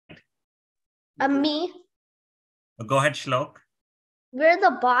Me. Go ahead, Shlok. We're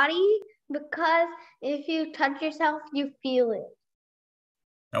the body because if you touch yourself, you feel it.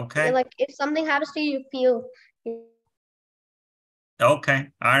 Okay. Like if something happens to you, you feel it. Okay.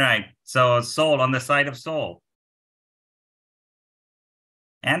 All right. So soul, on the side of soul.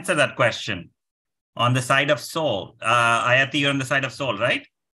 Answer that question. On the side of soul. Ayati, you're on the side of soul, right?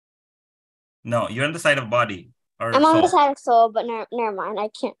 No, you're on the side of body. Or I'm soul. on the side of soul, but never mind. I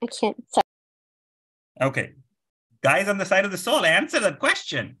can't. Sorry. Okay. Guys on the side of the soul, answer that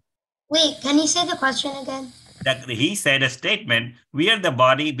question. Wait, can you say the question again? That he said a statement, we are the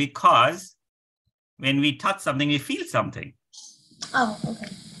body because when we touch something, we feel something. Oh, okay.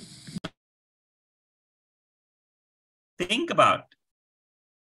 Think about.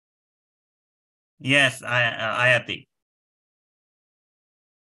 Yes, Ayati.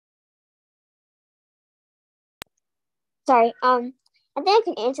 Sorry. I think I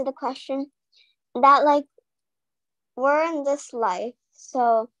can answer the question. That like we're in this life,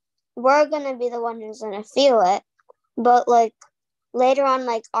 so we're gonna be the one who's gonna feel it. But like later on,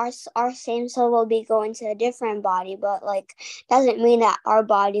 like our same soul will be going to a different body, but like doesn't mean that our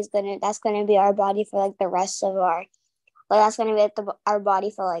body's that's gonna be our body for like the rest of that's gonna be like our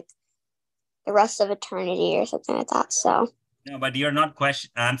body for like the rest of eternity or something like that. So no, but you're not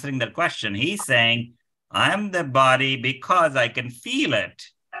answering that question. He's saying, I'm the body because I can feel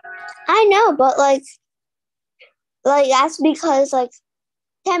it. I know, but like that's because like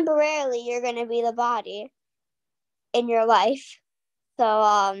temporarily you're gonna be the body in your life. So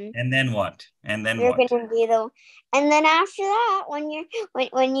and then what? And then you're what? gonna be and then after that, when you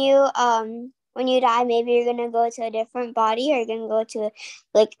die, maybe you're gonna go to a different body, or you're gonna go to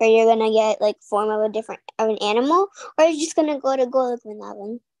or you're gonna get like form of an animal, or you're just gonna go to Golok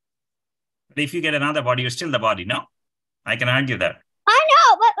Vrindavan. But if you get another body, you're still the body, no? I can argue that. I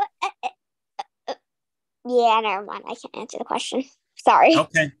know, but yeah, never mind. I can't answer the question. Sorry.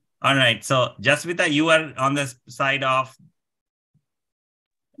 Okay. All right. So Jasmita, you are on the side of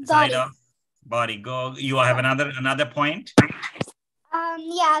body. Go. You have another point.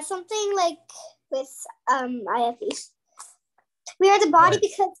 Yeah, something like with IFEs. We are the body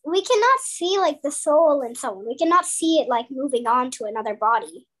because we cannot see like the soul in someone. We cannot see it like moving on to another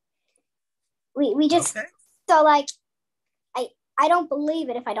body. We just so like I don't believe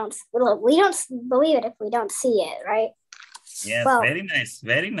it if I don't. We don't believe it if we don't see it, right? Yes, well, very nice,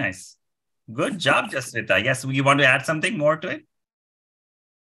 very nice. Good job, Jasmita. Yes, you want to add something more to it?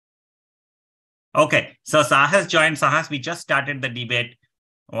 Okay, so Sahas joined. Sahas, we just started the debate.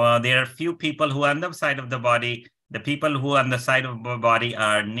 There are a few people who are on the side of the body. The people who are on the side of the body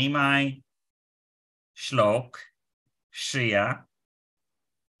are Nimai, Shlok, Shriya,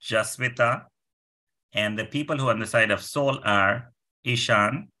 Jasmita, and the people who are on the side of soul are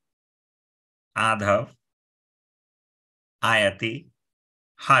Ishan, Adhav, Ayati,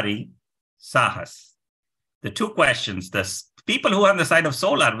 Hari, Sahas. The two questions, the people who are on the side of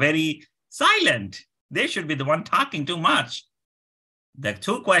soul are very silent. They should be the one talking too much. The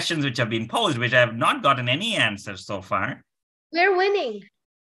two questions which have been posed, which I have not gotten any answers so far. We're winning.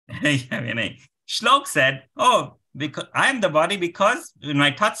 Yeah, winning. Shlok said, oh, because I am the body because when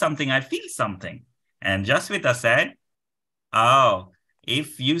I touch something, I feel something. And Jasmita said, oh,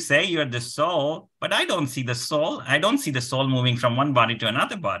 if you say you're the soul, but I don't see the soul. I don't see the soul moving from one body to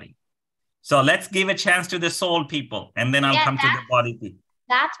another body. So let's give a chance to the soul people, and then I'll come to the body people.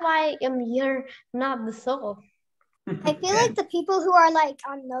 That's why you're not the soul. I feel like the people who are like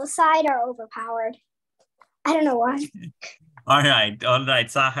on no side are overpowered. I don't know why. All right.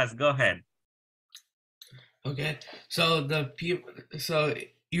 Sahas, go ahead. Okay. So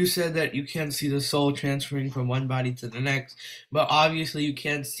you said that you can't see the soul transferring from one body to the next, but obviously you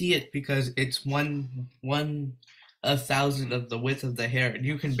can't see it because it's 1/1000 of the width of the hair, and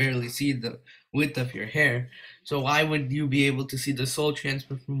you can barely see the width of your hair. So why would you be able to see the soul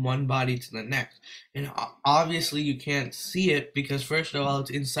transfer from one body to the next? And obviously you can't see it because first of all,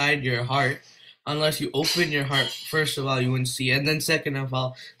 it's inside your heart. Unless you open your heart, first of all, you wouldn't see it. And then second of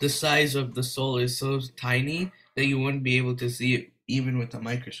all, the size of the soul is so tiny that you wouldn't be able to see it even with a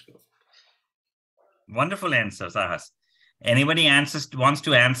microscope. Wonderful answer, Sahas. Anybody wants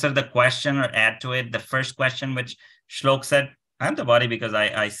to answer the question or add to it? The first question, which Shlok said, I'm the body because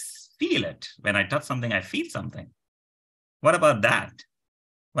I feel it. When I touch something, I feel something. What about that?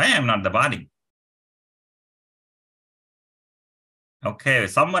 Why am I not the body? Okay,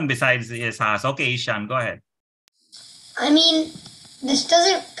 someone besides Sahas. Okay, Ishan, go ahead. I mean, this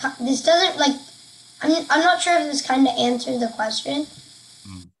doesn't like, I'm not sure if this kind of answers the question,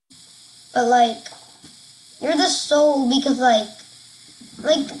 but like, you're the soul because like,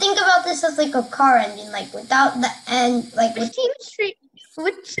 like think about this as like a car engine, like without the end, like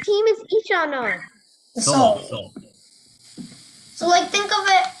Which team is Ishan on? the Soul. soul. So like think of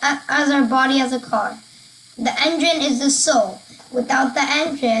it as our body as a car. The engine is the soul. Without the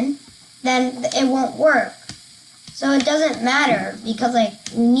engine, then it won't work. So it doesn't matter because like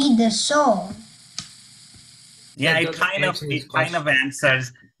we need the soul. Yeah, That it doesn't kind of answer his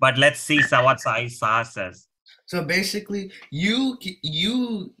answers, but let's see what Saha says. So basically, you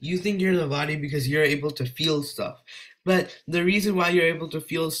think you're the body because you're able to feel stuff, but the reason why you're able to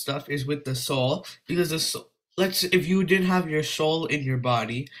feel stuff is with the soul, because the soul. If you didn't have your soul in your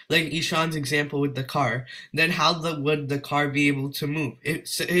body, like Ishan's example with the car, then how would the car be able to move?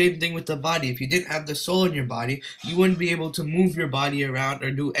 It's the same thing with the body. If you didn't have the soul in your body, you wouldn't be able to move your body around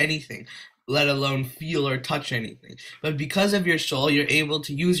or do anything, let alone feel or touch anything. But because of your soul, you're able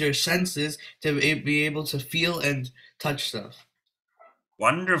to use your senses to be able to feel and touch stuff.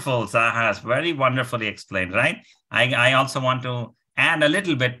 Wonderful, Sahas. Very wonderfully explained, right? I also want to add a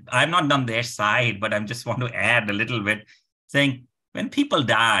little bit. I'm not on their side, but I just want to add a little bit, saying when people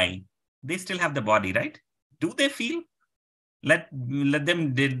die, they still have the body, right? Do they feel? Let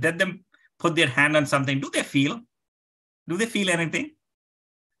them put their hand on something. Do they feel? Do they feel anything?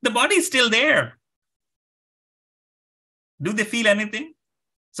 The body is still there. Do they feel anything?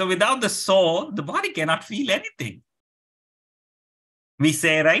 So without the soul, the body cannot feel anything. We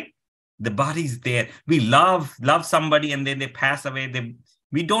say, right? The body is there. We love somebody and then they pass away.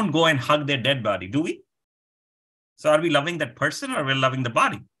 We don't go and hug their dead body, do we? So are we loving that person or we're loving the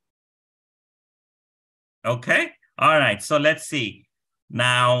body? Okay. All right. So let's see.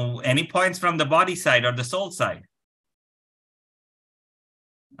 Now, any points from the body side or the soul side?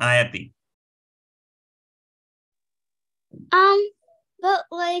 Ayati. But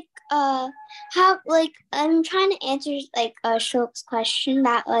like how like I'm trying to answer like Shok's question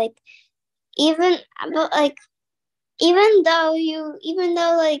that like even though like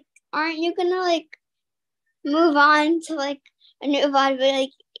aren't you gonna like move on to like a new body, but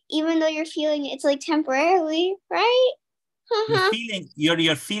like even though you're feeling it's like temporarily, right?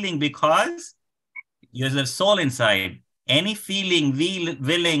 You're feeling because there's a soul inside. Any feeling,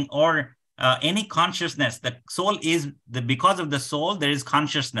 willing, or any consciousness, the soul is because of the soul, there is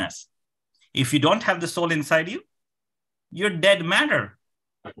consciousness. If you don't have the soul inside you, you're dead matter.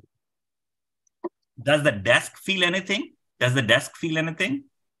 Does the desk feel anything? Does the desk feel anything?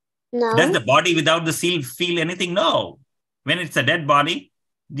 No. Does the body without the soul feel anything? No. When it's a dead body,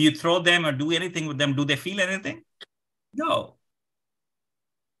 do you throw them or do anything with them? Do they feel anything? No.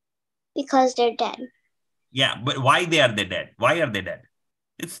 Because they're dead. Yeah, but why are they dead? Why are they dead?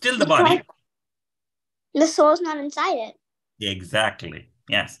 It's still the body. The soul's not inside it. Exactly.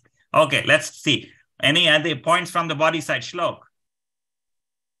 Yes. Okay, let's see. Any other points from the body side, Shlok?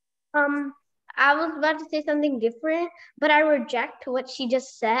 I was about to say something different, but I reject what she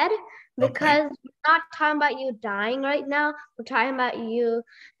just said because we're not talking about you dying right now. We're talking about you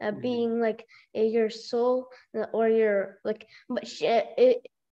being like your soul or your like. But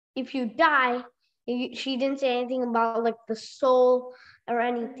if you die, she didn't say anything about like the soul or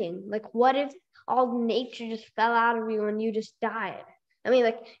anything. Like, what if all nature just fell out of you and you just died? I mean,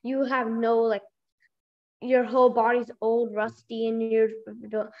 like you have no like. Your whole body's old, rusty, and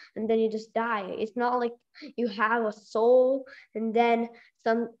then you just die. It's not like you have a soul and then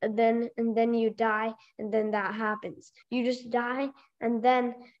you die and then that happens. You just die and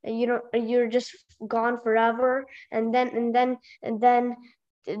then you're just gone forever and then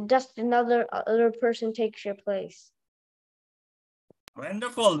just another other person takes your place.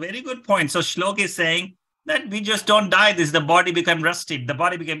 Wonderful, very good point. So Shlok is saying that we just don't die. The body became rusted, the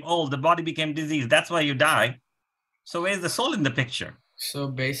body became old, the body became diseased. That's why you die. So where's the soul in the picture? So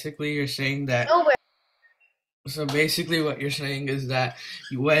basically you're saying that Nowhere. So basically what you're saying is that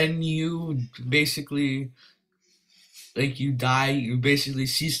when you basically like you die, you basically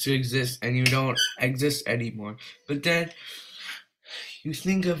cease to exist and you don't exist anymore. But then you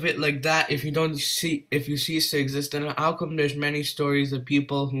think of it like that, if you cease to exist, then how come there's many stories of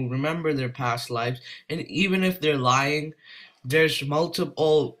people who remember their past lives, and even if they're lying, there's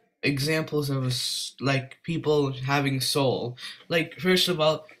multiple examples of like people having soul. Like first of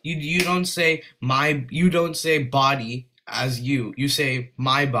all, you don't say body as you say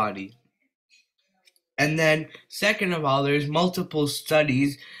my body. And then second of all, there's multiple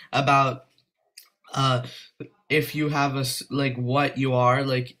studies about if you have what you are,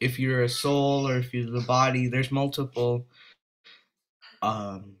 like if you're a soul or if you're the body. There's multiple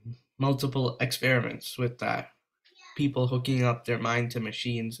experiments with that, people hooking up their mind to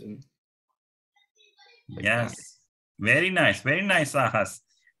machines and yes. Very nice, Sahas.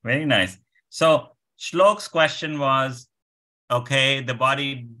 Very nice. So Shlok's question was, okay, the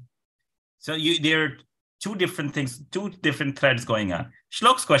body. So there are two different things, two different threads going on.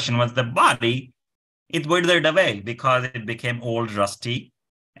 Shlok's question was the body, it withered away because it became old, rusty,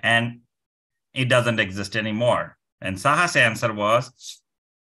 and it doesn't exist anymore. And Sahas' answer was,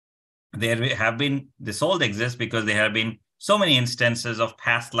 the soul exists because there have been so many instances of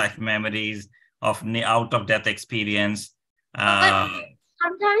past life memories, of out of death experience.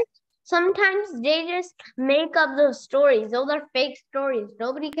 Sometimes they just make up those stories. Those are fake stories.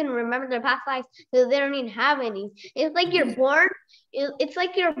 Nobody can remember their past lives because they don't even have any. It's like you're born. It's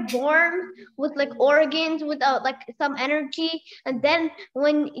like you're born with like organs without like some energy, and then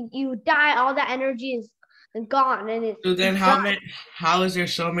when you die, all that energy is gone. And it's so then how is there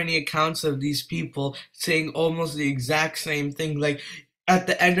so many accounts of these people saying almost the exact same thing? Like at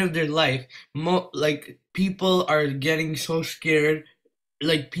the end of their life, like people are getting so scared.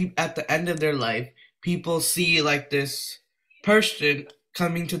 Like at the end of their life, people see like this person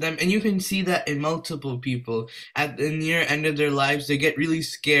coming to them, and you can see that in multiple people. At the near end of their lives, they get really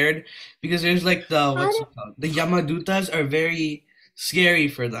scared because there's like the Yamadutas are very scary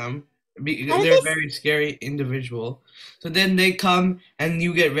for them. They're very scary individual. So then they come and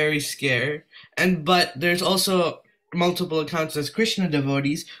you get very scared. But there's also multiple accounts as Krishna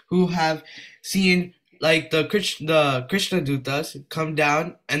devotees who have seen like the Krishna Dutas come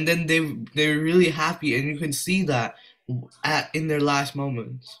down, and then they're really happy, and you can see that in their last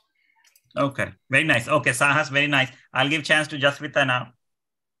moments. Okay, very nice. Okay, Sahas, very nice. I'll give chance to Jasvita now,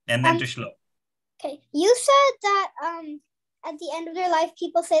 and then to Shlok. Okay, you said that at the end of their life,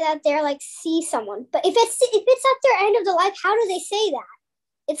 people say that they're like see someone, but if it's at their end of the life, how do they say that?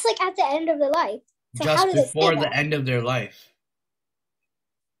 It's like at the end of their life. So just how do before they say the end of their life.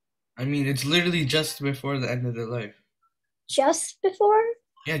 I mean, it's literally just before the end of their life. Just before?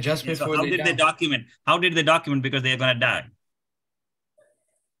 Yeah, just before. So how did they document? How did they document? Because they're gonna die.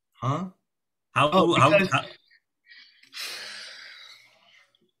 Huh? How?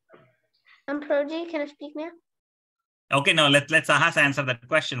 Proji, can I speak now? Okay, now let Sahas answer that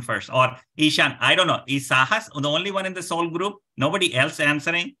question first. Or Ishan, I don't know. Is Sahas the only one in the soul group? Nobody else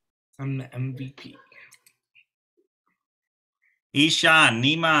answering? I'm the MVP. Ishan,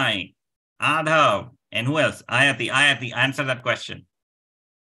 Nimai, Adhav, and who else? Ayati, answer that question.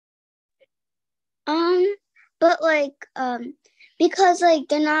 But like, because like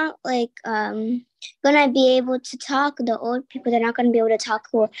they're not like gonna be able to talk. The old people, they're not gonna be able to talk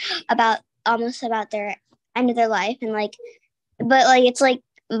about their end of their life, and like, but like it's like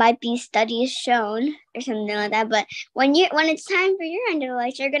might be studies shown or something like that. But when it's time for your end of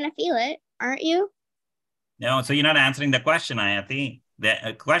life, you're gonna feel it, aren't you? No, so you're not answering the question, Ayati.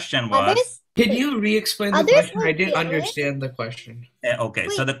 The question was... Can you re-explain the question? I didn't understand the question. Okay,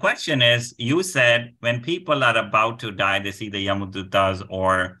 so the question is, you said when people are about to die, they see the Yamadutas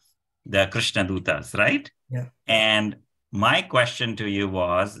or the Krishna Dutas, right? Yeah. And my question to you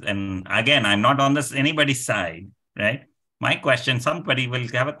was, and again, I'm not on anybody's side, right? My question, somebody will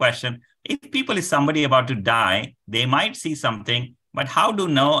have a question. If somebody about to die, they might see something, but how do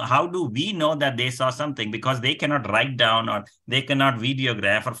we know that they saw something? Because they cannot write down, or they cannot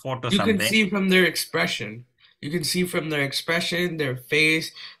videograph or photo something. You can see from their expression. You can see from their expression, their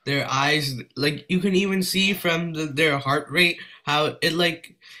face, their eyes. Like you can even see from their heart rate how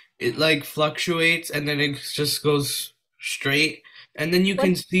it fluctuates, and then it just goes straight. And then you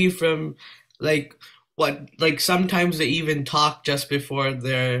can see from sometimes they even talk just before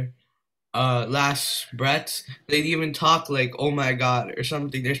their last breaths. They even talk like, oh my god, or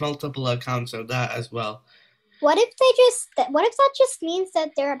something. There's multiple accounts of that as well. What if that just means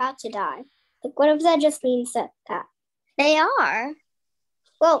that they're about to die? Like, what if that just means that they are?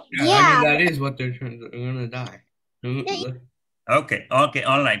 Well, yeah. I mean, that is what they're gonna die. Okay,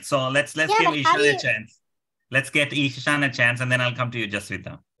 all right. So let's give Ishan a chance. Let's get Ishan a chance, and then I'll come to you,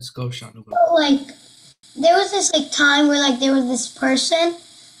 Jasvita. Let's go, Shanu. Like, there was this time where there was this person,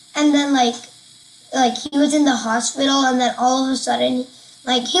 and then like he was in the hospital, and then all of a sudden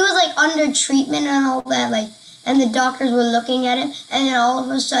he was under treatment and all that, and the doctors were looking at him, and then all of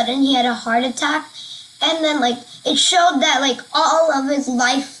a sudden he had a heart attack, and then it showed that all of his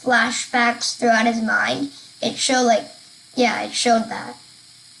life flashbacks throughout his mind. It showed it showed that.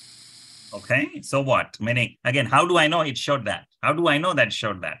 Okay, so what? Meaning, again, how do I know it showed that? How do I know that it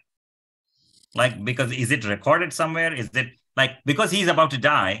showed that? Because is it recorded somewhere? Is it because he's about to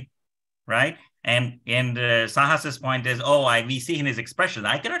die, right? And Sahas's point is, we see in his expression.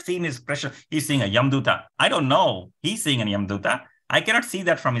 I cannot see in his expression he's seeing a Yamduta. I don't know. He's seeing a Yamduta. I cannot see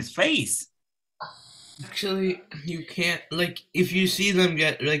that from his face. Actually, you can't, like, if you see them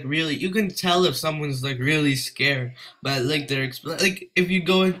get, like, really, you can tell if someone's, like, really scared, but, like, like, if you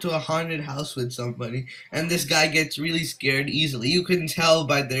go into a haunted house with somebody, and this guy gets really scared easily, you can tell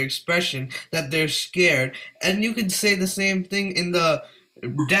by their expression that they're scared, and you can say the same thing in the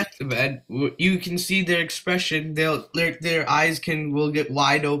deathbed. You can see their expression, their eyes will get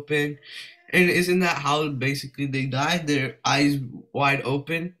wide open, and isn't that how, basically, they die? Their eyes wide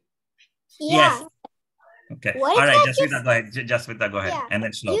open? Yeah. Yes. Okay. What All if right, that Jaswita, go ahead. Jaswita, go ahead. Yeah. And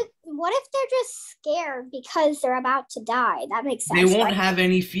then Shlok. What if they're just scared because they're about to die? That makes sense. They won't right? have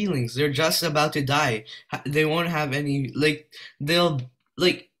any feelings. They're just about to die. They won't have any, like, they'll,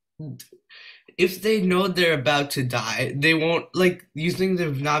 like, if they know they're about to die, they won't, like, you think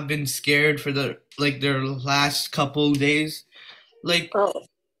they've not been scared for their last couple days? Like, Oh.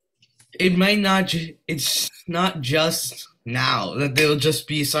 it might not, it's not just now that they'll just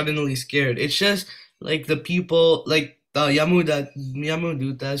be suddenly scared. It's just, like, the people, like, the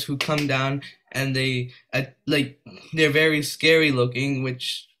Yamudutas who come down and they, like, they're very scary looking,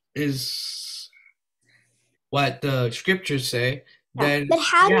 which is what the scriptures say. Yeah. Then, But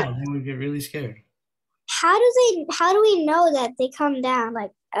how then we get really scared. how do we know that they come down?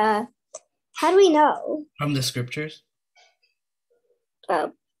 Like, how do we know? From the scriptures?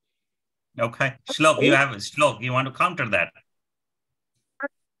 Oh. Okay. Shlok, you want to counter that?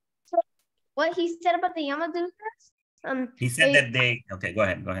 What he said about the Yamadutas? He said that they, okay, go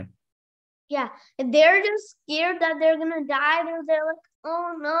ahead. Yeah, if they're just scared that they're gonna die, they're like,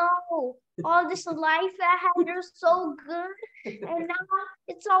 oh no, all this life I had, they're so good, and now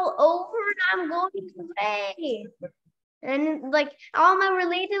it's all over and I'm going away. And like all my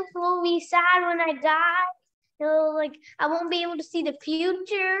relatives will be sad when I die. Like I won't be able to see the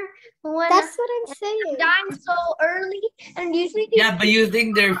future when That's what I'm saying. I'm dying so early. And usually Yeah, but you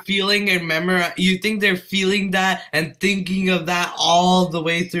think they're feeling and you think they're feeling that and thinking of that all the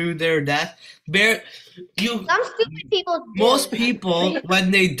way through their death? some stupid people do. Most people, when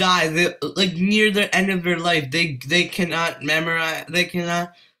they die, they, like, near the end of their life, they cannot memorize, they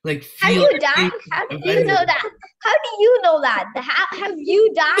cannot, like, feel. Have you died? How do you know that? How do you know that? Have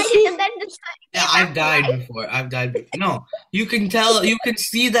you died and then Yeah, I've died before. No, you can tell. You can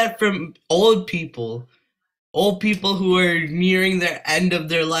see that from old people who are nearing their end of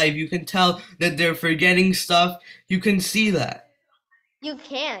their life. You can tell that they're forgetting stuff. You can see that. You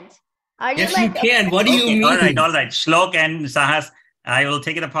can't. Are Yes, you you can. What do you mean? All right. Shlok and Sahas, I will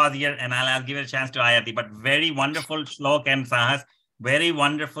take it a pause here and I'll give it a chance to Ayati. But very wonderful, Shlok and Sahas. Very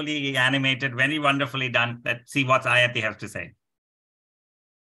wonderfully animated, very wonderfully done. Let's see what Ayati has to say.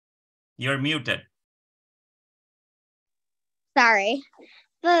 You're muted. Sorry.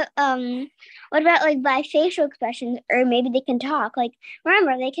 But what about, like, by facial expressions, or maybe they can talk? Like,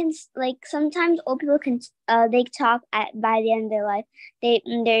 remember, they can, like, sometimes old people can they talk by the end of their life.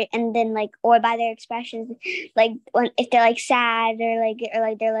 And then, like, or by their expressions, like if they're, like, sad or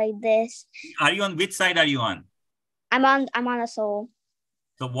they're like this. Are you on which side are you on? I'm on a soul.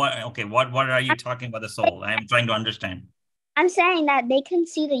 So what are you talking about the soul? I am trying to understand. I'm saying that they can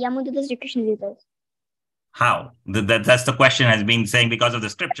see the Yamudutas or Krishnadutas. How? That's the question has been saying because of the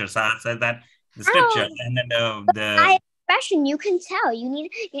scripture. Sahas says that the scripture and then the expression you can tell.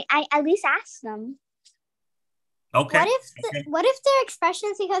 I at least ask them. Okay. What if their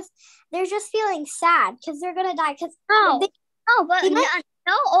expressions because they're just feeling sad because they're gonna die? Because no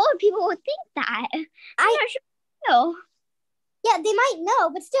old people would think that. I'm not sure. Yeah, they might know,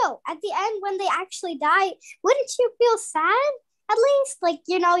 but still, at the end when they actually die, wouldn't you feel sad? At least, like,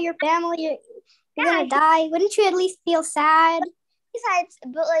 your family, you're gonna die. Wouldn't you at least feel sad? Besides,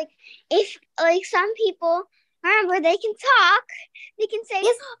 but like, if like some people, remember, they can talk. They can say.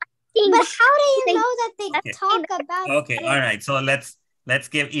 But how do you know that they talk about? Okay, all right. So let's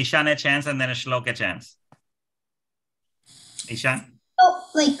give Ishan a chance and then a Shlok a chance. Ishan. Oh,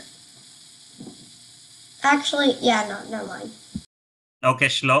 like. Actually, yeah, no, never mind. Okay,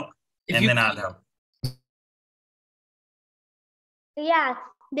 Shlok, and then Adhav. Yeah,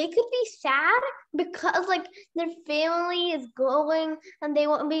 they could be sad because like their family is going and they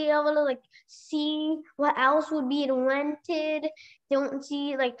won't be able to like see what else would be invented. They won't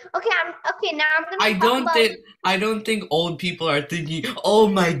see like now I'm gonna I don't think old people are thinking, oh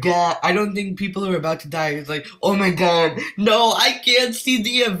my god. I don't think people who are about to die is like, oh my god, no, I can't see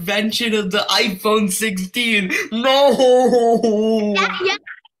the invention of the iPhone 16. No. Yeah,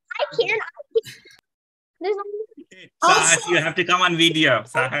 I can't. There's Sahas, you have to come on video.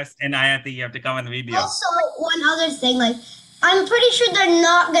 Sahas and Ayati, you have to come on video. Also, one other thing, like, I'm pretty sure they're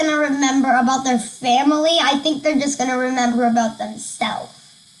not going to remember about their family. I think they're just going to remember about themselves.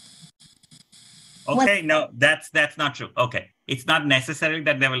 Okay, no, that's not true. Okay, it's not necessary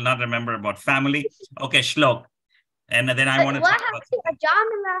that they will not remember about family. Okay, Shlok. And then I want to What talk happened about to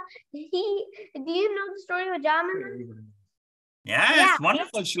Ajamila? Do you know the story of Ajamila? Yes, Yeah.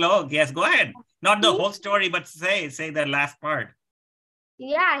 wonderful, Shlok. Yes, go ahead. Not the whole story, but say the last part.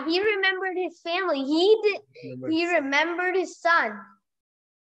 Yeah, he remembered his family. He remembered his son.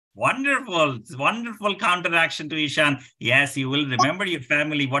 Wonderful, wonderful counteraction to Ishan. Yes, you will remember your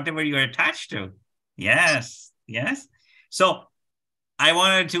family, whatever you're attached to. Yes, yes. So I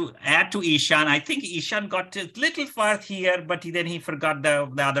wanted to add to Ishan. I think Ishan got a little far here, but then he forgot the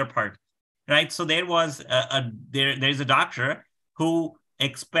other part, right? So there was there's a doctor who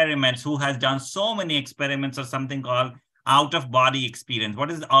experiments, who has done so many experiments of something called out-of-body experience.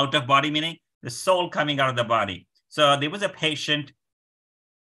 What is out-of-body meaning? The soul coming out of the body. So there was a patient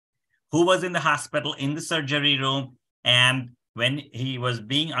who was in the hospital, in the surgery room, and when he was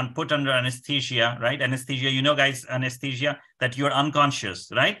being put under anesthesia, right? Anesthesia, you know, guys, anesthesia, that you're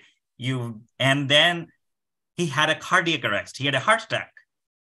unconscious, right? And then he had a cardiac arrest. He had a heart attack,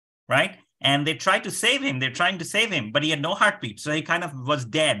 right? And they tried to save him. They're trying to save him, but he had no heartbeat. So he kind of was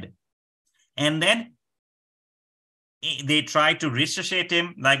dead. And then they tried to resuscitate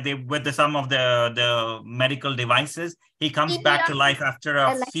him, like with some of the medical devices. He comes back to life after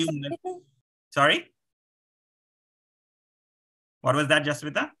a few minutes. Sorry? What was that,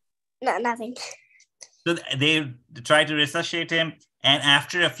 Jasmita? No, nothing. So they try to resuscitate him. And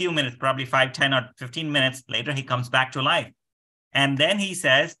after a few minutes, probably 5, 10, or 15 minutes later, he comes back to life. And then he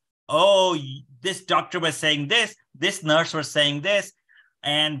says, oh, this doctor was saying this nurse was saying this,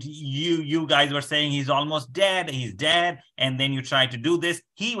 and you guys were saying he's almost dead, he's dead, and then you try to do this.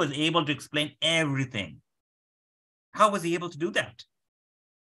 He was able to explain everything. How was he able to do that?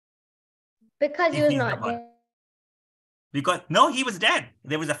 Because he was not dead. Because, no, he was dead.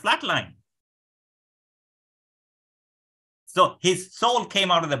 There was a flat line. So his soul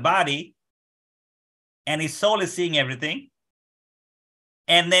came out of the body, and his soul is seeing everything.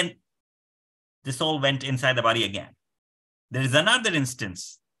 And then the soul went inside the body again. There is another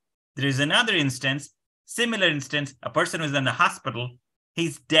instance. Similar instance, a person who's in the hospital,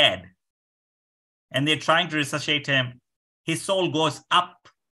 he's dead. And they're trying to resuscitate him. His soul goes up,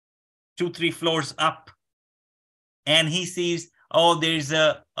 2-3 floors up. And he sees, oh, there's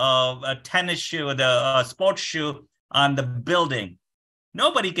a tennis shoe, a sports shoe on the building.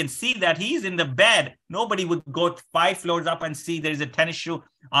 Nobody can see that. He's in the bed. Nobody would go 5 floors up and see there's a tennis shoe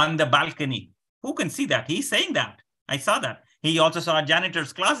on the balcony. Who can see that? He's saying that. I saw that. He also saw a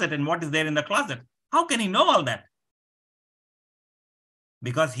janitor's closet, and what is there in the closet? How can he know all that?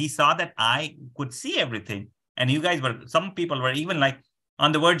 Because he saw that I could see everything. And some people were even like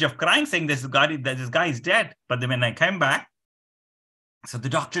on the verge of crying, saying this guy is dead. But then when I came back, so the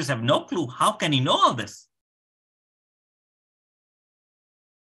doctors have no clue. How can he know all this?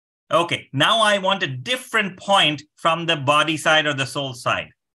 Okay, now I want a different point from the body side or the soul side.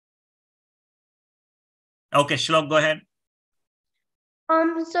 Okay, Shlok, go ahead.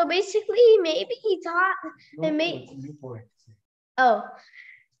 So basically, maybe he thought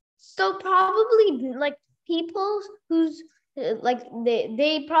so probably like people who's like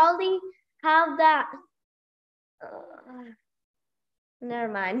they probably have that.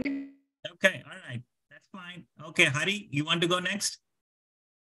 Never mind. Okay, all right, that's fine. Okay, Hari, you want to go next?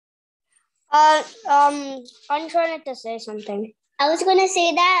 I'm trying to say something. I was gonna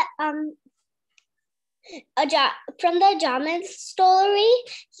say that from the Ajamil story,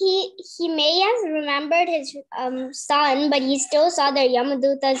 he may have remembered his son, but he still saw the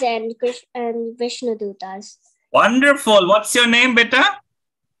Yamadutas and Vishnudutas. Wonderful. What's your name, beta?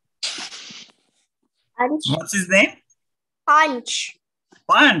 Punch. What's his name? Punch.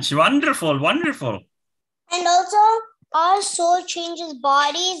 Punch. Wonderful. Wonderful. And also, our soul changes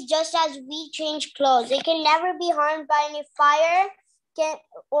bodies just as we change clothes. It can never be harmed by any fire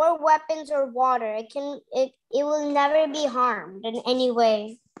or weapons or water. It will never be harmed in any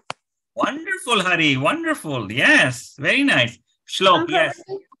way. Wonderful, Hari. Wonderful. Yes. Very nice. Shlok, yes.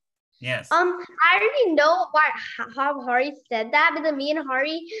 Yes. I already know how Hari said that, because me and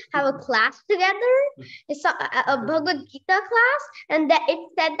Hari have a class together. It's a Bhagavad Gita class, and that it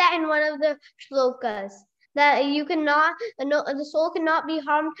said that in one of the shlokas, that the soul cannot be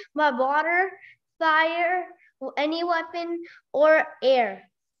harmed by water, fire, any weapon, or air.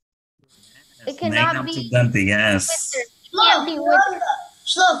 Yes. It cannot be. Yes.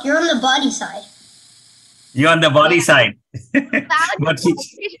 Shlok, you're on the body side. You're on the body side.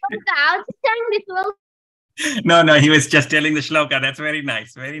 No, he was just telling the shloka. That's very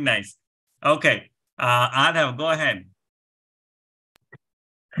nice. Very nice. Okay. Adhav, go ahead.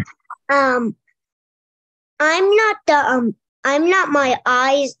 I'm not I'm not my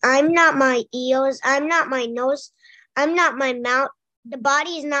eyes, I'm not my ears, I'm not my nose, I'm not my mouth. The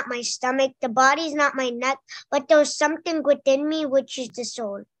body is not my stomach, the body is not my neck, but there's something within me which is the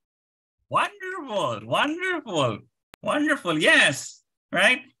soul. Wonderful, wonderful, wonderful. Yes,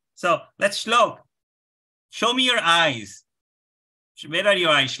 right? So let's Shlok. Show me your eyes. Where are your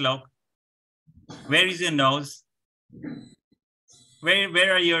eyes, Shlok? Where is your nose?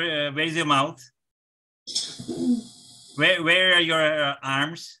 Where are your where is your mouth? Where are your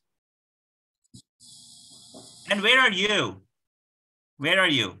arms? And where are you? Where are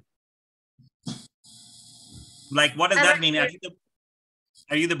you? Like, what does that mean?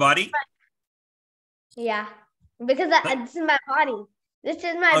 Are you the body? Yeah, because this is my body. This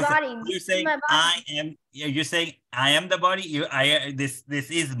is my body. You're saying I am. You're saying I am the body. This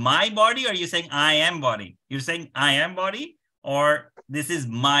is my body, or you're saying I am body? You're saying I am body, or this is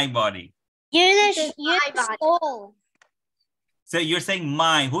my body? You're my the soul. So you're saying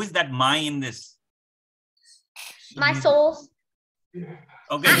my. Who is that my in this? My soul.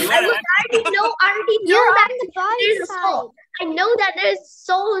 Okay. I already know that the there's a soul. I know that there's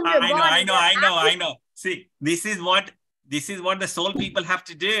soul in your body. I know. See, this is what the soul people have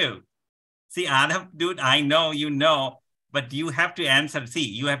to do. See, Adam, dude, I know, you know, but you have to answer. See,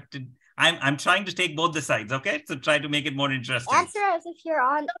 you have to. I'm trying to take both the sides. Okay, so try to make it more interesting. Answer as if you're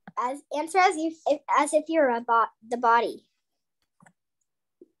on. Answer as if you're the body.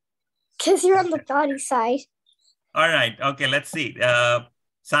 Because you're on the body side. All right. Okay. Let's see.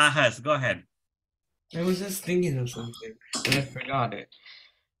 Sahas, go ahead. I was just thinking of something and I forgot it.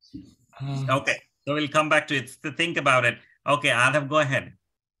 Okay. So we'll come back to it. To think about it. Okay, Adhav, go ahead.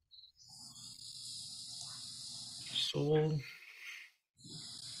 Soul.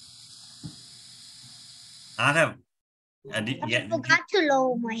 Adhav. I forgot to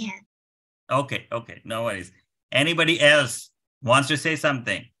lower my hand. Okay. No worries. Anybody else wants to say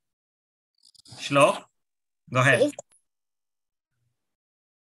something? Shlok, go ahead.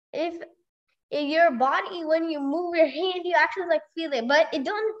 If your body, when you move your hand, you actually like feel it, but you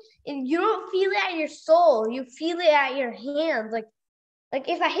don't feel it at your soul. You feel it at your hands. Like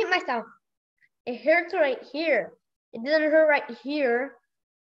if I hit myself, it hurts right here. It doesn't hurt right here.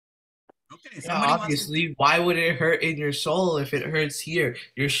 Okay. Yeah, obviously, why would it hurt in your soul if it hurts here?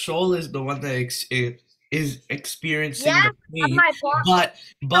 Your soul is the one that is experiencing the pain. My body,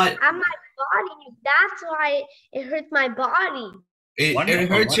 but on my body, that's why it hurts my body. It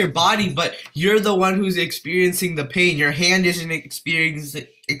hurts your body, but you're the one who's experiencing the pain. Your hand isn't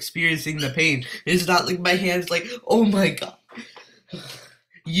experiencing the pain. It's not like my hand's like, oh my God.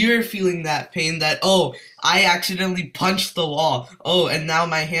 You're feeling that pain that, oh, I accidentally punched the wall. Oh, and now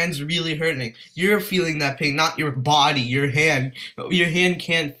my hand's really hurting. You're feeling that pain, not your body, your hand. Your hand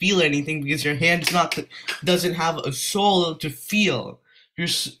can't feel anything because your hand's doesn't have a soul to feel.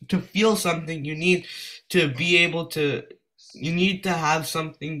 To feel something, you need to be able to. You need to have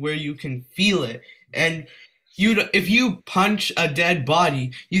something where you can feel it. And if you punch a dead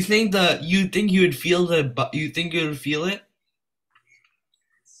body, you think you would feel it?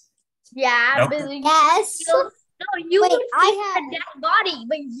 Yeah, Nope. but Yes. you would feel the dead body,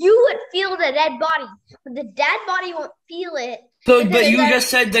 but you would feel the dead body. But the dead body won't feel it. So, but you just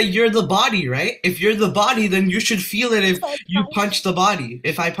said that you're the body, right? If you're the body, then you should feel it if you punch the body.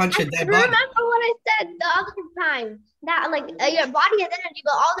 If I punch a dead body. Remember what I said the other time? That your body has energy,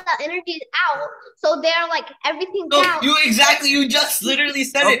 but all that energy is out. So they're like everything's out. You just literally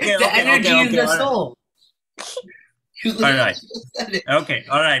said it. The energy is the soul. All right. Okay.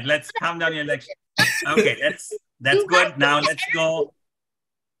 All right. Let's calm down your legs. Okay. That's good. Now let's go.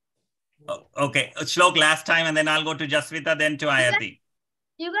 Okay. Shlok last time, and then I'll go to Jasvita, then to Ayati.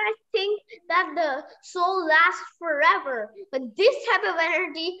 You guys think that the soul lasts forever, but this type of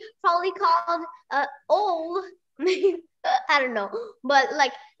energy, probably called old, I don't know, but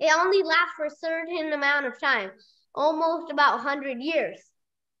like it only lasts for a certain amount of time, almost about 100 years.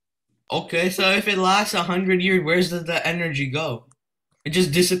 Okay, so if it lasts 100 years, where does the energy go? It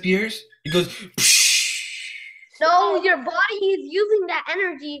just disappears? It goes. No, your body is using that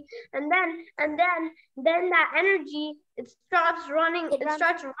energy, and then that energy it starts running.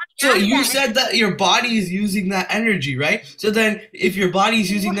 So you said that your body is using that energy, right? So then, if your body is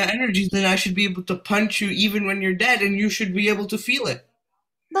using that energy, then I should be able to punch you even when you're dead, and you should be able to feel it.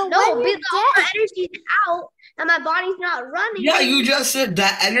 But no, because all my energy is out, and my body's not running. Yeah, you just said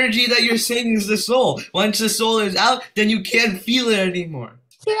that energy that you're saying is the soul. Once the soul is out, then you can't feel it anymore.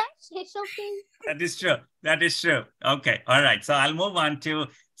 Should I say something? That is true. Okay. All right. So I'll move on to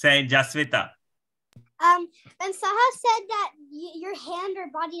say Jasvita. And Saha said that your hand or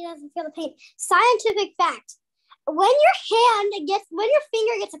body doesn't feel the pain. Scientific fact: when your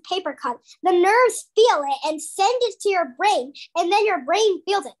finger gets a paper cut, the nerves feel it and send it to your brain, and then your brain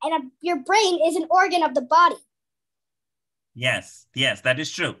feels it. And your brain is an organ of the body. Yes, that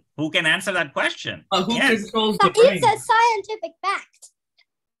is true. Who can answer that question? Who Yes. controls the brain? It's a scientific fact.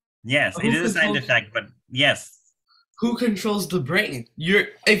 Yes, it is a scientific fact, but yes. Who controls the brain?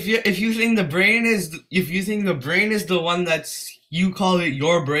 If you think the brain is the one that's, you call it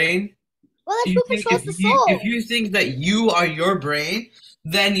your brain. Well, then who controls the soul? If you think that you are your brain,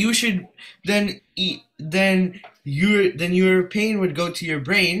 then you should your pain would go to your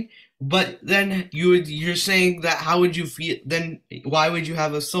brain. But then you're saying that, how would you feel? Then why would you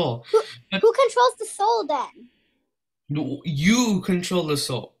have a soul? Who controls the soul then? You control the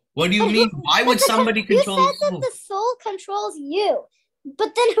soul. What do you mean? Why would somebody control the soul? You said that the soul controls you.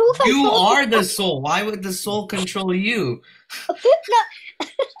 But then who controls you? Are the soul. Why would the soul control you? No.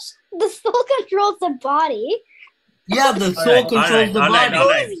 The soul controls the body. Yeah, the soul controls the body. All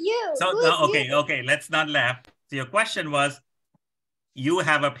right. Who is you? So, okay, let's not laugh. So your question was, you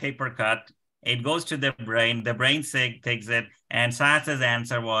have a paper cut, it goes to the brain takes it, and Sahas's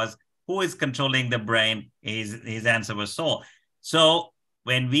answer was, who is controlling the brain? His answer was soul. So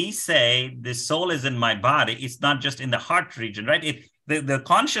when we say the soul is in my body, it's not just in the heart region, right? The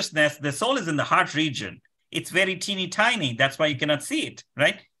consciousness, the soul is in the heart region. It's very teeny tiny. That's why you cannot see it,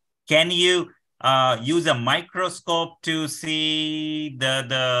 right? Can you use a microscope to see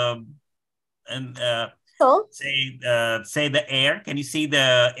soul? Say the air? Can you see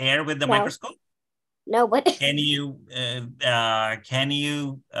the air with the microscope? No, what? Can you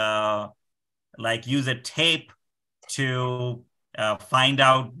like use a tape to find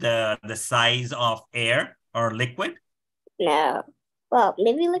out the size of air or liquid? No. Well,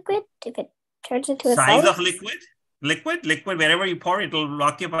 maybe liquid, if it turns into a size solid. of liquid, wherever you pour, it will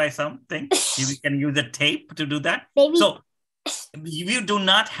occupy something. You can use a tape to do that. Maybe. So you do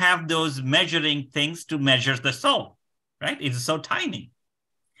not have those measuring things to measure the soul, right? It's so tiny.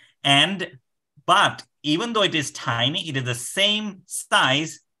 But even though it is tiny, it is the same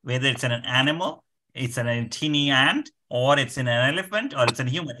size, whether it's in an animal, it's in a teeny ant, or it's in an elephant, or it's in a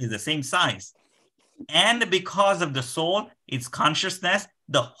human, it's the same size. And because of the soul, its consciousness,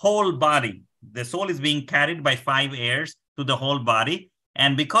 the whole body, the soul is being carried by 5 airs to the whole body.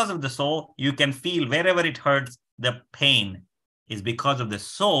 And because of the soul, you can feel wherever it hurts, the pain is because of the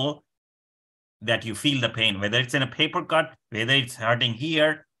soul that you feel the pain, whether it's in a paper cut, whether it's hurting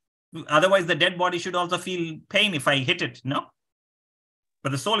here. Otherwise, the dead body should also feel pain if I hit it, no?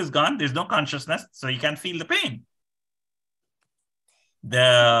 But the soul is gone. There's no consciousness, so you can't feel the pain.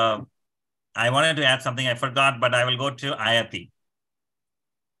 I wanted to add something I forgot, but I will go to Ayati.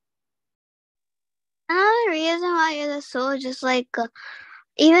 Another reason why you're the soul is just like,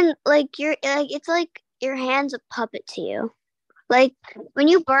 even like it's like your hand's a puppet to you. Like when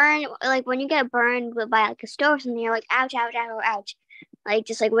you get burned by like a stove or something, you're like, ouch, ouch, ouch, ouch. Like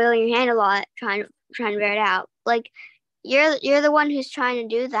just like wiggling your hand a lot, trying to wear it out. Like you're the one who's trying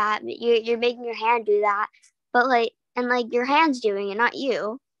to do that. You're making your hand do that, but like your hand's doing it, not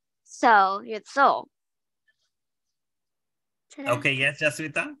you. So you're the soul. Okay, yes,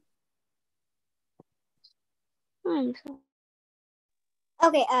 Jaswita.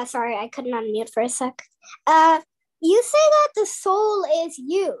 Okay, sorry, I couldn't unmute for a sec. You say that the soul is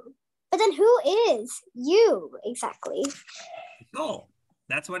you, but then who is you exactly? Soul.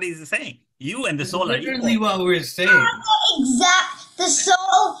 That's what he's saying. You and the soul are literally equal. what we're saying. The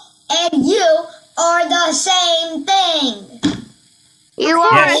soul and you are the same thing. You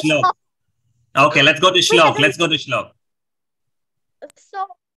are. Yeah, Shlok. Okay, let's go to Shlok. So,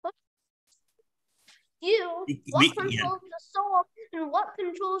 what controls the soul, and what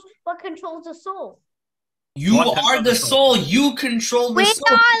controls the soul? You are the soul. You control the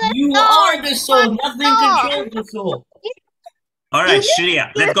soul. You are the soul. Nothing controls the soul. All right,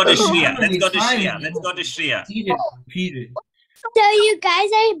 Shreya. Let's go to Shreya. Repeat it. So you guys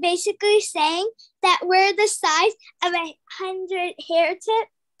are basically saying that we're the size of 100 hair tip?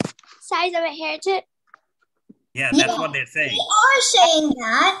 Size of a hair tip? Yeah, that's what they're saying. We are saying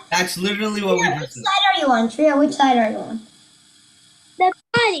that. That's literally what we just said. Which side are you on, Shreya? Which side are you on? The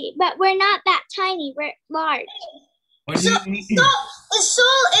body, but we're not that tiny. We're large. What do you mean?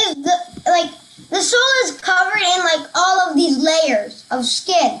 The soul is covered in like all of these layers of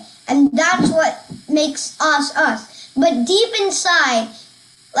skin, and that's what makes us us. But deep inside,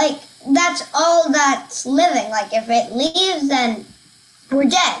 like that's all that's living. Like if it leaves, then we're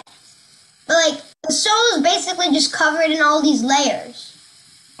dead. But like the soul is basically just covered in all these layers.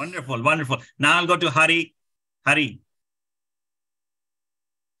 Wonderful, wonderful. Now I'll go to Hari. Hari.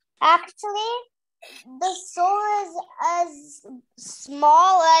 Actually, the soul is as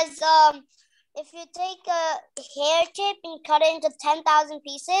small as if you take a hair tip and cut it into 10,000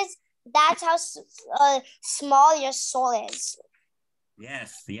 pieces. That's how small your soul is.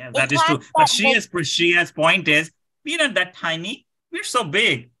 Yes, that is true. But Shreya's point is, we're not that tiny. We're so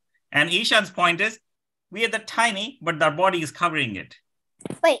big. And Ishan's point is, we are that tiny, but our body is covering it.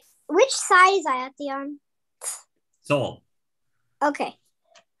 Wait, which side is Ayati on? Soul. Okay.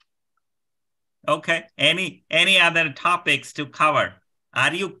 Okay. Any other topics to cover?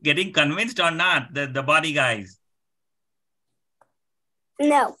 Are you getting convinced or not, the body guys?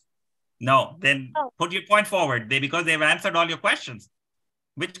 No. No. Then put your point forward. Because they've answered all your questions.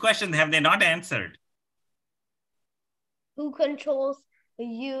 Which questions have they not answered? Who controls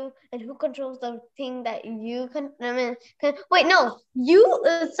you and who controls the thing that you wait, no, you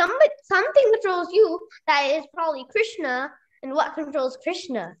something controls you that is probably Krishna, and what controls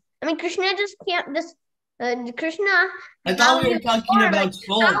Krishna? I mean, Krishna just can't just Krishna. I thought we were talking about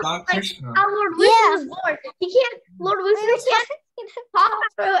soul, not Krishna. How Lord Vishnu was born. He can't. Lord Vishnu can't pop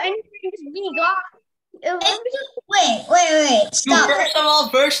through and just be God. Wait.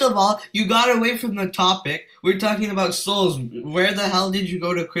 Stop. First of all, you got away from the topic. We're talking about souls. Where the hell did you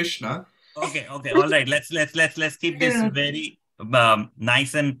go to Krishna? Okay. All right. Let's keep this very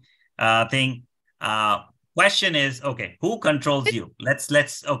nice and thing. Question is, okay, who controls you? Let's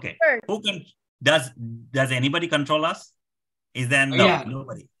okay. Who does anybody control us? Is there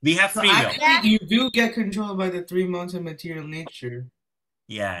nobody? We have free will. Actually, you do get controlled by the 3 months of material nature.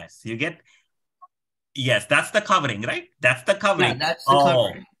 Yes, you get. Yes, that's the covering, right? That's the covering. Yeah, that's the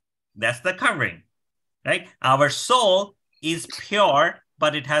covering. That's the covering, right? Our soul is pure,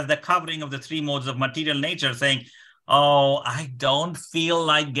 but it has the covering of the 3 modes of material nature saying, oh, I don't feel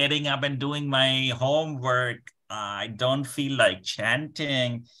like getting up and doing my homework. I don't feel like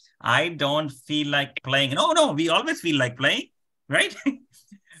chanting. I don't feel like playing. No, we always feel like playing, right?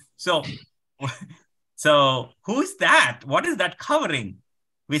 So who's that? What is that covering?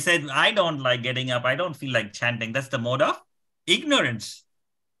 We said, I don't like getting up. I don't feel like chanting. That's the mode of ignorance.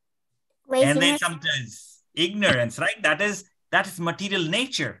 Laziness. And then sometimes ignorance, right? That is material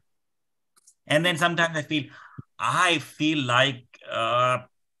nature. And then sometimes I feel like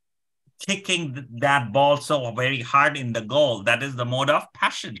kicking that ball so very hard in the goal. That is the mode of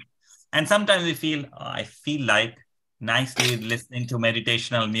passion. And sometimes I feel like nicely listening to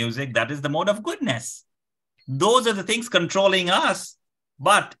meditational music. That is the mode of goodness. Those are the things controlling us.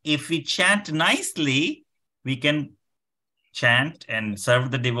 But if we chant nicely, we can chant and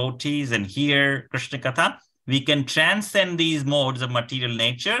serve the devotees and hear Krishna Katha. We can transcend these modes of material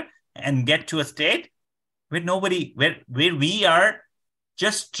nature and get to a state where we are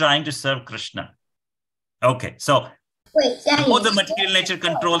just trying to serve Krishna. Okay, so modes of material nature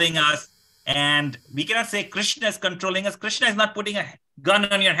controlling us, and we cannot say Krishna is controlling us. Krishna is not putting a gun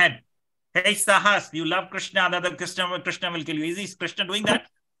on your head. Hey, Sahas, you love Krishna, another Krishna will kill you. Is Krishna doing that?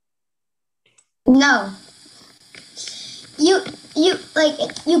 No. You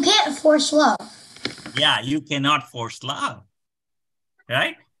can't force love. Yeah, you cannot force love.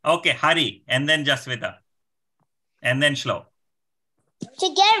 Right? Okay, Hari, and then Jaswita. And then Shlok.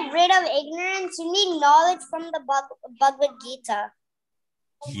 To get rid of ignorance, you need knowledge from the Bhagavad Gita.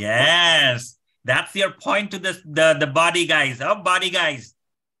 Yes. That's your point to the body guys. Oh, body guys.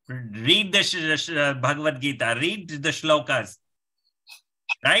 Read the Bhagavad Gita. Read the shlokas.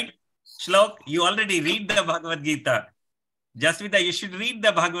 Right? Shlok, you already read the Bhagavad Gita. Jaswita, you should read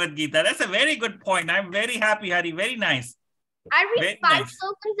the Bhagavad Gita. That's a very good point. I'm very happy, Hari. Very nice. I read 5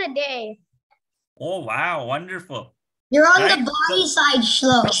 shlokas a day. Oh, wow. Wonderful. You're on the body side,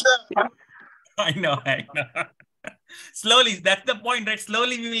 Shlok. I know. Slowly, that's the point, right?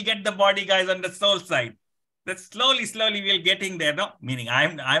 Slowly we will get the body guys on the soul side. That slowly we're getting there. No, meaning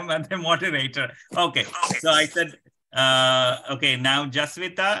I'm the moderator. Okay. So I said, okay, now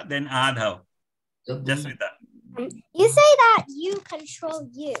Jaswita, then Adhav. Jaswita. You say that you control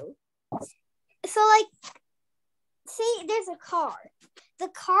you. So see, there's a car. The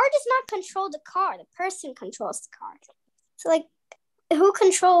car does not control the car. The person controls the car. So who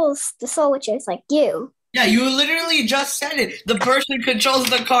controls the soul, which is you? Yeah, you literally just said it. The person controls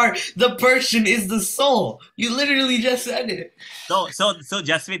the car. The person is the soul. You literally just said it. So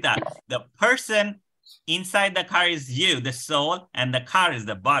Jaswita, the person inside the car is you, the soul, and the car is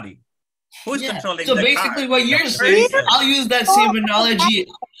the body. Who's controlling the car? So basically what you're saying, I'll use that same analogy.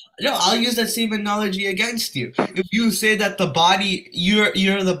 No, I'll use that same analogy against you. If you say that the body,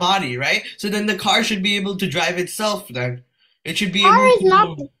 you're the body, right? So then the car should be able to drive itself then. It should be Car able is to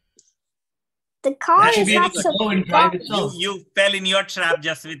not go. the car It should is be able not to so go and drive itself. You fell in your trap,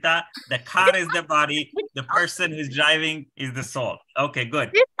 Jasvita. The car is the body. The person who's driving is the soul. Okay,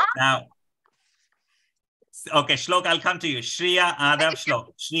 good. Now, okay, Shlok, I'll come to you. Shriya, Adav,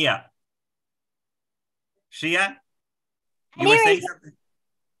 Shlok. Shriya, you were saying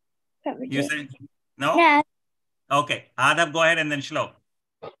something? You saying no? Yeah. Okay, Adav, go ahead, and then Shlok.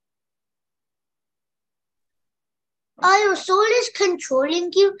 Your soul is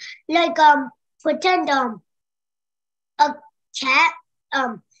controlling you, like pretend a cat,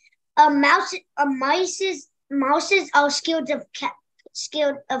 mouses are scared of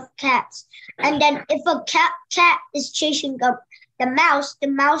cats, and then if a cat is chasing the mouse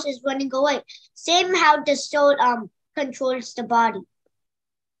is running away. Same how the soul controls the body.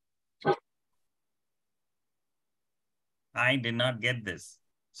 I did not get this.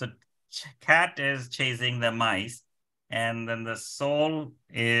 So cat is chasing the mice, and then the soul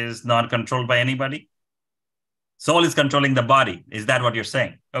is not controlled by anybody. Soul is controlling the body. Is that what you're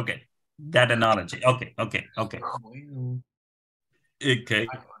saying? Okay. That analogy. Okay. Okay.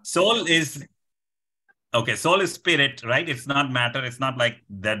 Soul is spirit, right? It's not matter. It's not like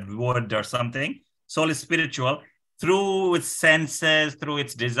that wood or something. Soul is spiritual. Through its senses, through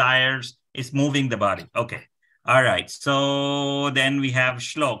its desires, it's moving the body. Okay. All right. So then we have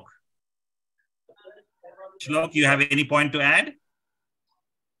Shlok. Shlok, you have any point to add?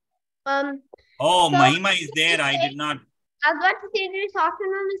 Oh, so Mahima is there. I did not. I was about to say they're talking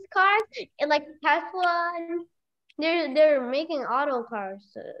on these cars, and like Tesla, and they're making auto cars.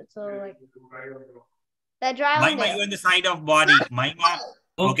 So like that drive. Mahima, you're on the side of body. Mahima.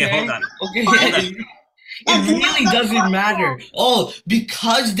 Okay, hold on. Okay. Hold on. It really doesn't matter. Oh,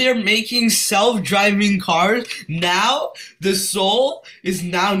 because they're making self-driving cars, now the soul is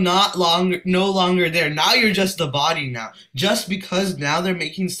now no longer there. Now you're just the body now. Just because now they're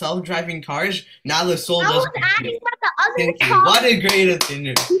making self-driving cars, now the soul doesn't exist. Thank you. What a great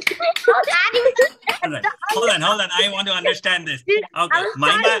opinion. Hold on. I want to understand this. Okay,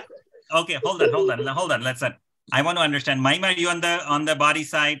 Mahima. Okay, hold on. Listen. I want to understand. Mahima, you on the body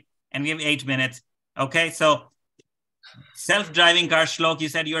side, and we have 8 minutes. Okay, so self-driving car, Shlok, you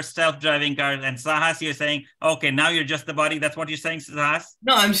said you're self-driving car, and Sahas, you're saying, okay, now you're just the body. That's what you're saying, Sahas?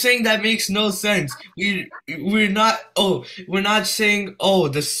 No, I'm saying that makes no sense. We're not saying, oh,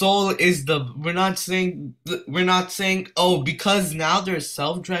 the soul is we're not saying, oh, because now there's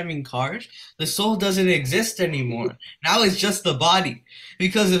self-driving cars, the soul doesn't exist anymore. Now it's just the body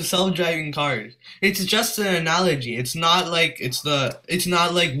because of self-driving cars. It's just an analogy. It's not like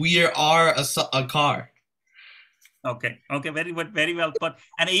we are a car. Okay, very well put.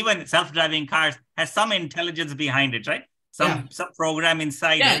 And even self-driving cars has some intelligence behind it, right? Some program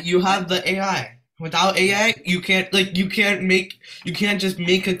inside. Yeah, it. You have the AI. Without AI, you can't just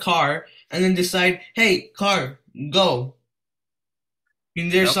make a car and then decide, hey, car, go. I mean,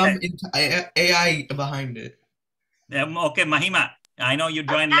 there's some AI behind it. Okay, Mahima, I know you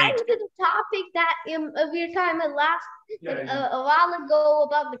joined late. To the topic that we were talking about a while ago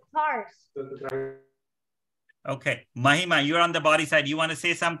about the cars. Okay, Mahima, you're on the body side. You want to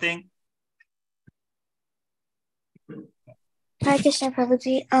say something? Hi, Krishna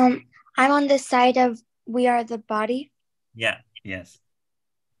Prabhuji. I'm on the side of we are the body. Yeah, yes.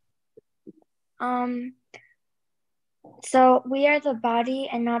 So we are the body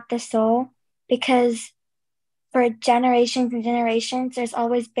and not the soul, because for generations and generations, there's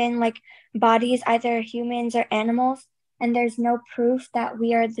always been like bodies, either humans or animals, and there's no proof that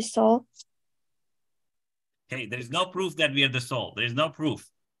we are the soul. Okay, there's no proof that we are the soul. There's no proof.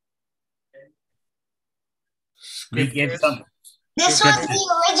 We get some. This was the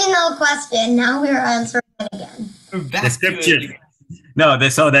original question. Now we're answering it again. The scriptures. No,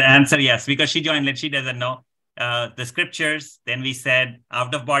 the answer, yes, because she joined late. She doesn't know. The scriptures, then we said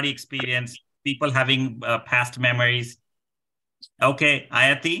out-of-body experience, people having past memories. Okay,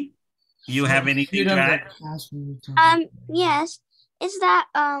 Ayati, you have anything to add? Yes. It's that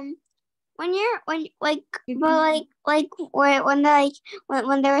when they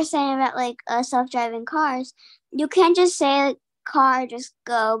were saying about like self-driving cars, you can't just say like, car just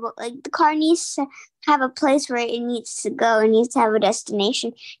go, but like the car needs to have a place where it needs to go. It needs to have a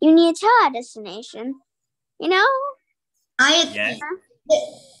destination. You need to tell a destination. You know? I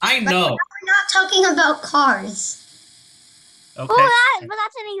know. We're not talking about cars. Okay. Well, but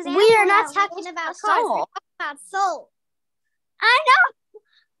that's an example. We are not talking about cars. We're talking about soul. I know.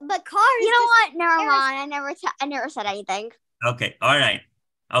 But cars. You know what? Never mind. I never said anything. Okay. All right.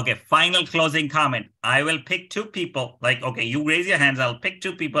 Okay. Final closing comment. I will pick two people. Like, okay, you raise your hands. I'll pick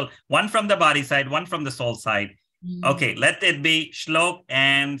two people. One from the body side, one from the soul side. Okay, let it be Shlok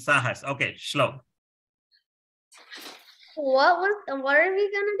and Sahas. Okay, Shlok. What are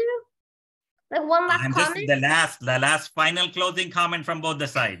we gonna do? Like one last comment? The last final closing comment from both the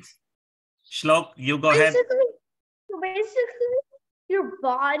sides. Shlok, you go ahead. Basically, your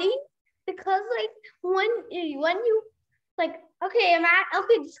body, because like when you like, okay,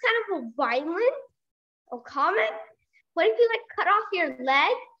 it's kind of a violent comment. What if you like cut off your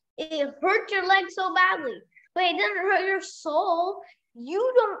leg? It hurt your leg so badly, but it doesn't hurt your soul. You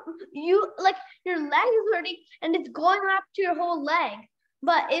like your leg is hurting and it's going up to your whole leg,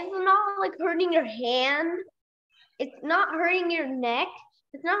 but it's not like hurting your hand. It's not hurting your neck.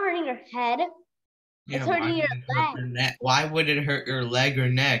 It's not hurting your head. It's hurting your leg. Why would it hurt your leg or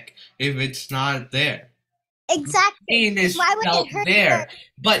neck if it's not there? Exactly. Pain is felt there.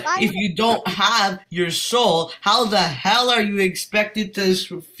 But if you don't have your soul, how the hell are you expected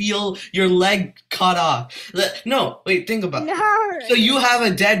to feel your leg cut off? No, wait, think about it. So you have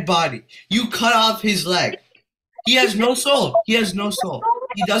a dead body. You cut off his leg. He has no soul. He has no soul.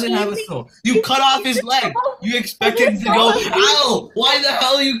 He doesn't have a soul. You cut off his leg. You expect him to go, ow! Why the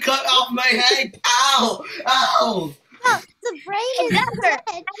hell you cut off my head? Ow! Ow! No, the brain is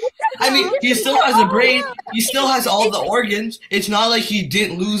dead. I mean, he still has a brain. He still has all the organs. It's not like he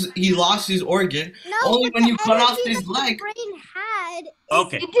lost his organ. No, only when you cut off his leg. The brain had.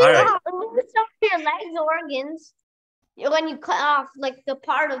 Okay, You all right. When you stop your legs organs, when you cut off like the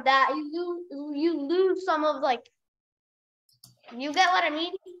part of that, you lose some of like. You get what I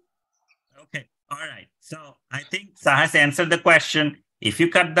mean? Okay, all right. So I think Sahas answered the question. If you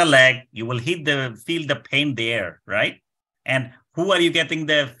cut the leg, you will feel the pain there, right? And who are you getting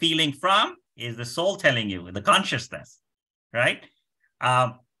the feeling from? Is the soul telling you, the consciousness, right?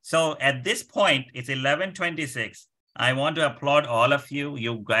 So at this point, it's 11:26. I want to applaud all of you.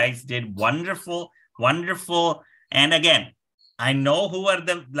 You guys did wonderful, wonderful. And again, I know who are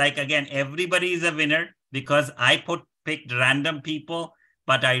everybody is a winner because I picked random people,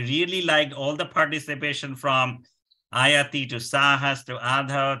 but I really liked all the participation from Ayati to Sahas to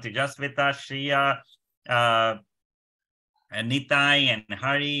Adha to Jasvita, Shriya, and Nitai and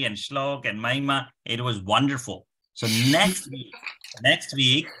Hari and Shlok and Mahima. It was wonderful. So next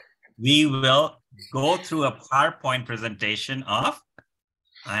week, we will go through a PowerPoint presentation of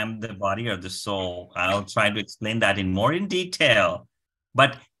I am the body or the soul. I'll try to explain that more in detail.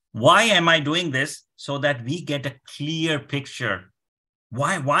 But why am I doing this? So that we get a clear picture.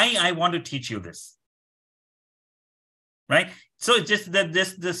 Why I want to teach you this, right? So it's just that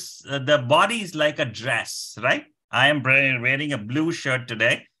the body is like a dress, right? I am wearing a blue shirt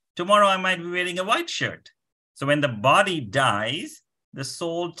today. Tomorrow I might be wearing a white shirt. So when the body dies, the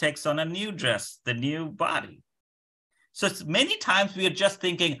soul takes on a new dress, the new body. So many times we are just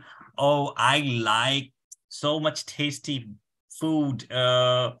thinking, oh, I like so much tasty food,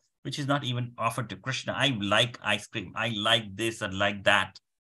 which is not even offered to Krishna. I like ice cream. I like this and like that.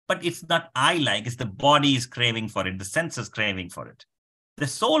 But it's not I like, it's the body is craving for it. The senses craving for it. The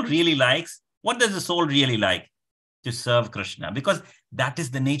soul really likes, what does the soul really like? To serve Krishna, because that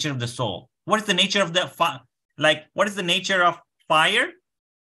is the nature of the soul. What is the nature of what is the nature of fire?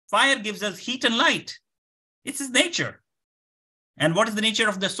 Fire gives us heat and light. It's his nature. And what is the nature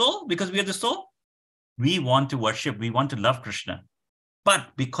of the soul? Because we are the soul. We want to worship. We want to love Krishna.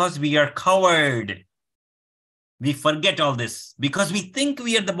 But because we are coward, we forget all this because we think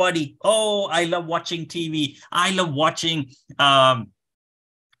we are the body. Oh, I love watching TV. I love watching Pokemon.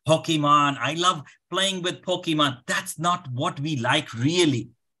 I love playing with Pokemon. That's not what we like really.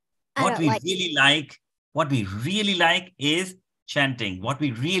 What we really like is chanting. What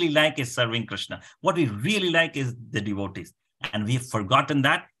we really like is serving Krishna. What we really like is the devotees. And we've forgotten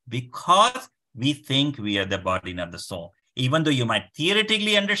that because we think we are the body, not the soul. Even though you might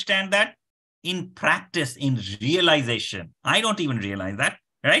theoretically understand that, in practice, in realization, I don't even realize that,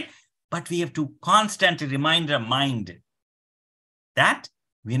 right? But we have to constantly remind our mind that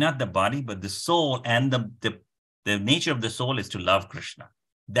we're not the body, but the soul, and the nature of the soul is to love Krishna.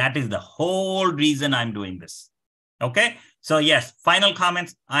 That is the whole reason I'm doing this. Okay? So yes, final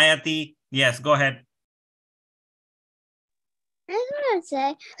comments. Ayati, yes, go ahead. I was going to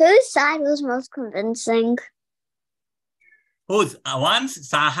say, whose side was most convincing? Once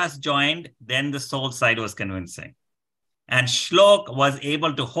Sahas joined, then the soul side was convincing. And Shlok was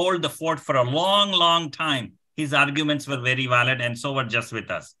able to hold the fort for a long, long time. His arguments were very valid, and so were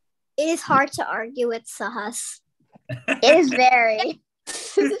Jasvita's. It is hard to argue with Sahas. It is very.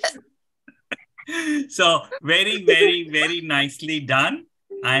 So very, very, very nicely done.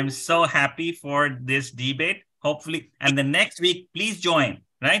 I'm so happy for this debate. Hopefully, and the next week, please join,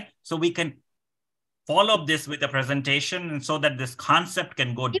 right? So we can follow this with a presentation, and so that this concept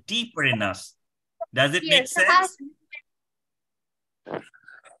can go deeper in us. Does it make sense?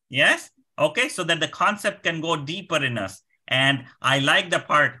 Yes? Okay, so that the concept can go deeper in us. And I like the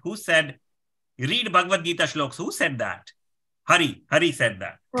part, who said, read Bhagavad Gita shloks. Who said that? Hari said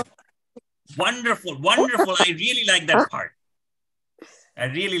that. Wonderful, wonderful. I really like that part. I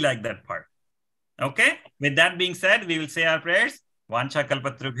really like that part. Okay, with that being said, we will say our prayers. Vancha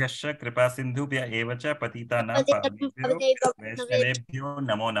kalpatrubhyascha kripa sindhubhya evacha patita na Vaishnavebhyo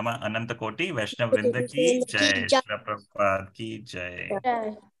namo nama ananta koti Vaishnav vrinda ki jai. Prabhupada ki jai.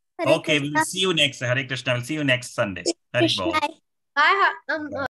 Okay, we'll see you next. Hare Krishna. We'll see you next Sunday. Hari Bol. Bye.